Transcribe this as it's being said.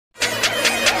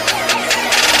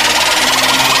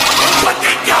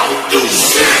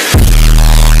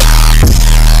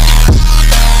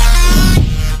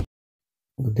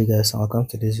Hey guys, and welcome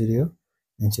to this video.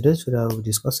 In today's video, I will be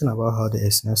discussing about how the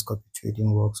Exness Copy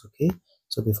Trading works. Okay,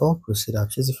 so before we proceed,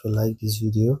 please, if you like this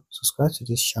video, subscribe to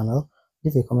this channel,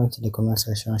 leave a comment in the comment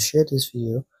section, share this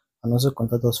video, and also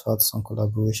contact us for some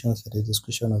collaborations in the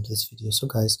description of this video. So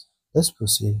guys, let's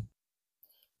proceed.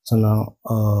 So now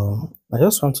I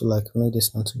just want to make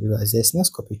this known to you guys. The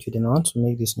Exness Copy Trading, I want to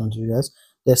make this known to you guys.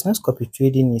 The Exness Copy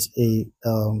Trading is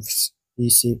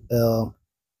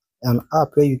an app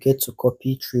where you get to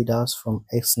copy traders from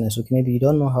Exness. Okay, maybe you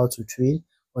don't know how to trade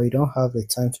or you don't have the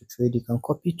time to trade, you can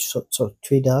copy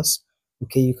traders.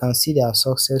 Okay, you can see their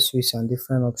success rates and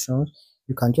different options.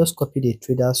 You can just copy the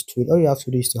traders trade. All you have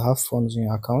to do is to have funds in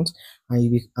your account, and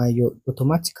you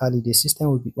automatically, the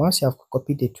system will be, once you have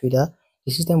copied the trader,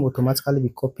 the system will automatically be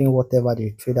copying whatever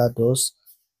the trader does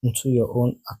into your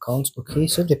own account. Okay,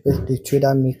 so if the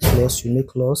trader makes loss, you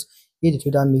make loss. If the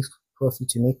trader makes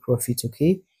profit, you make profit.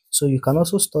 Okay, so you can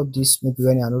also stop this maybe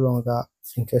when you are no longer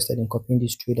interested in copying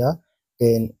this trader.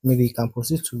 Then maybe you can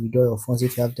proceed to withdraw your funds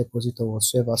if you have deposit or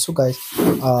whatsoever. So guys,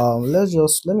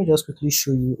 let me just quickly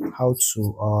show you how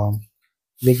to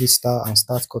register and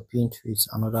start copying trades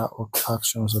and other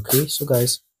actions. Okay, so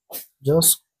guys,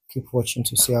 just keep watching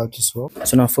to see how this works.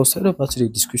 So now first, head over to the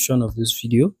description of this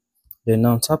video, then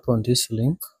now tap on this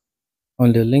link.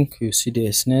 On the link you see the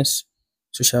Exness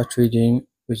social trading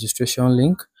registration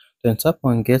link, then tap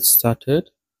on get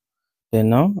started. Then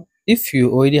now, if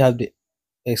you already have the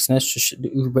Exness,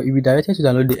 you'll be directed to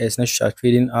download the Exness social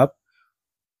trading app.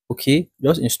 Okay,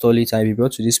 just install it and you'll be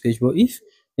brought to this page. But if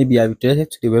maybe you are directed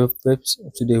to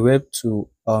the web to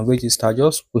register,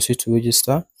 just proceed to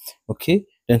register. Okay,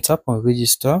 then tap on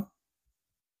register,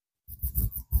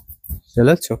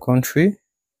 select your country,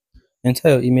 enter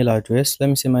your email address. Let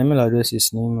me say my email address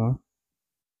is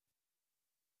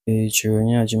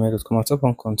neema@gmail.com. I'll tap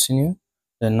on continue.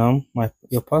 Then now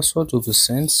your password will be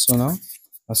sent. So now,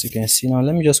 as you can see, now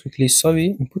let me just quickly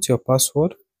input your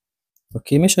password.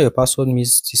 Okay, make sure your password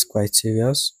meets these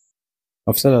criteria.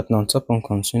 After that, now tap on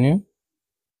continue.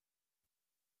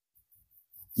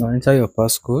 Now enter your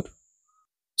passcode.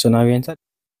 So now we enter.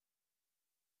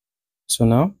 So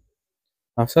now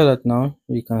after that, now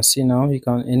you can see, now you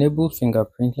can enable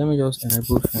fingerprint. Let me just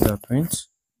enable fingerprint.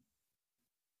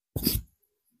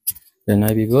 Then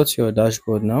I'll be brought to your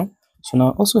dashboard now. So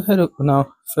now also head up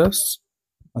now first.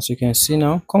 As you can see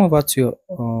now, come over to your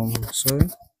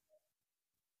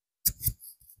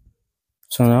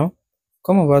so now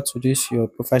come over to this your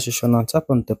profile section and tap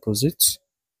on deposit.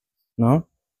 Now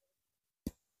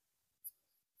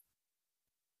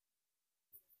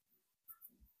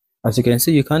as you can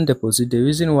see, you can't deposit. The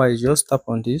reason why is just tap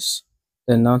on this,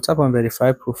 then now tap on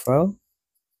verify profile,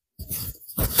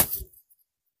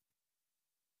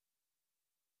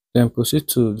 then proceed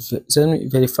to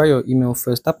verify your email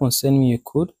first. Tap on send me a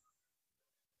code.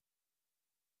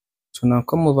 So now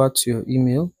come over to your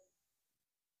email.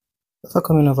 After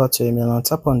coming over to your email, now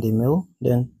tap on the mail,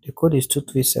 then the code is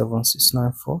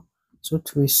 237694.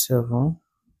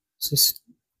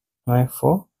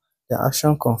 237694. The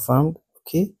action confirmed.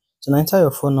 Okay, so now enter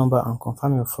your phone number and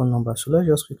confirm your phone number. So let's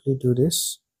just quickly do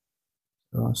this.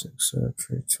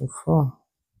 1600324.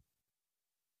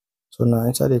 So now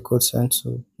enter the code sent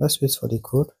to. Let's wait for the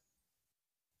code.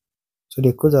 So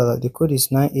the code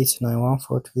is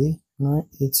 989143.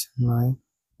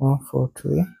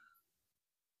 989143.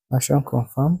 Action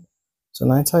confirmed. So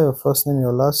now enter your first name,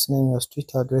 your last name, your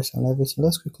street address, and everything.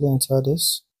 Let's quickly enter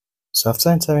this. So after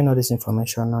entering all this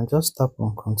information, now just tap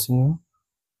on continue.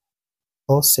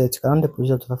 All set. You can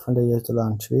deposit up to $500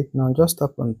 and trade. Now just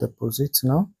tap on deposit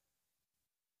now.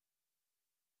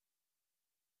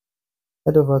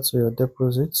 Head over to your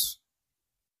deposits.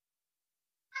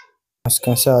 As you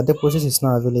can see, our deposit is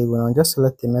now available. Now just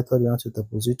select the method you want to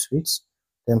deposit with,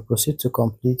 then proceed to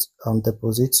complete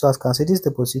deposit. So as you can see, these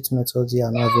deposit methods here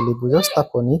are now available. Just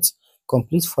tap on it,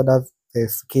 complete further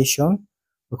verification.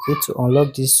 Okay, to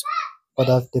unlock this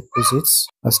other deposits.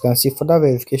 As you can see, further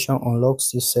verification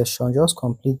unlocks this session. Just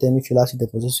complete them if you like to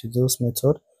deposit with those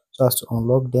methods, so as to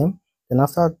unlock them. Then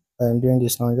after doing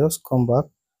this, now just come back.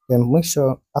 Then make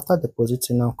sure after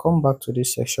depositing, now come back to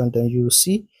this section. Then you will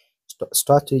see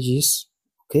strategies.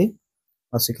 Okay,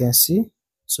 as you can see,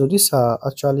 so these are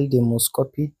actually the most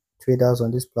copied traders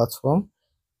on this platform.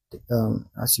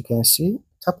 As you can see,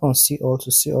 tap on see all to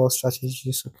see all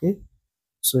strategies. Okay,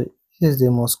 so this is the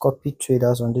most copied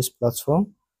traders on this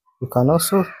platform. You can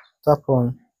also tap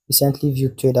on recently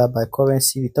viewed trader by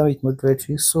currency, return with moderate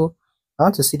risk. So I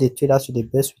want to see the traders with the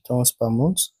best returns per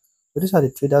month. So these are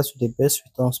the traders with the best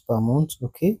returns per month.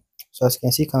 Okay, so as you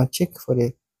can see, you can check for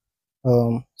the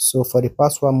so for the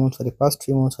past 1 month, for the past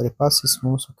 3 months, for the past 6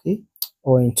 months. Okay,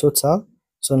 or in total.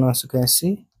 So now as you can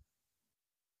see,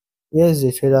 here's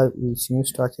the trader with new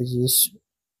strategies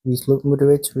with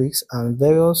moderate risks and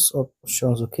various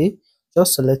options. Okay,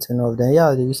 just select any of them.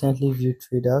 Yeah, the recently viewed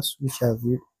traders which I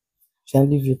viewed,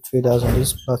 recently viewed traders on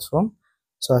this platform.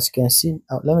 So as you can see,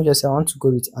 let me just say I want to go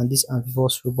with and this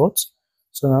Amphibos robot.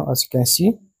 So now as you can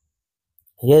see,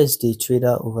 here is the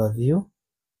trader overview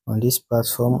on this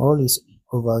platform, all is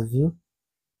overview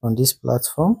on this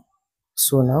platform.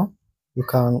 So now you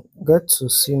can get to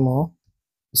see more,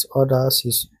 his orders,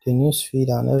 his the news feed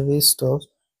and every stuff.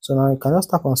 So now you can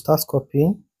just tap on start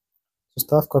copying to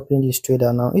start copying this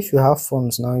trader. Now if you have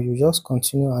funds now, you just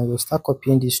continue and you start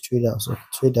copying this trader. So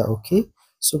trader, okay.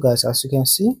 So guys, as you can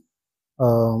see,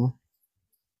 um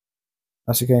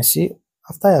as you can see,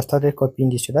 after I have started copying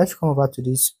this trade, if you come over to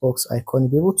this box icon,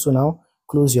 you'll be able to now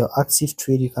close your active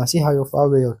trade. You can see how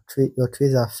well your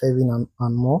trades are faring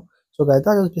and more. So guys,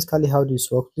 that is basically how this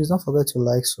works. Please don't forget to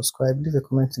like, subscribe, leave a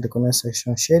comment in the comment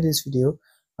section, share this video,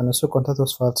 and also contact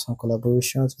us for some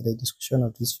collaborations in the description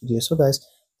of this video. So guys,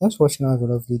 thanks for watching. Have a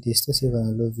lovely day. Stay safe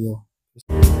and I love you all.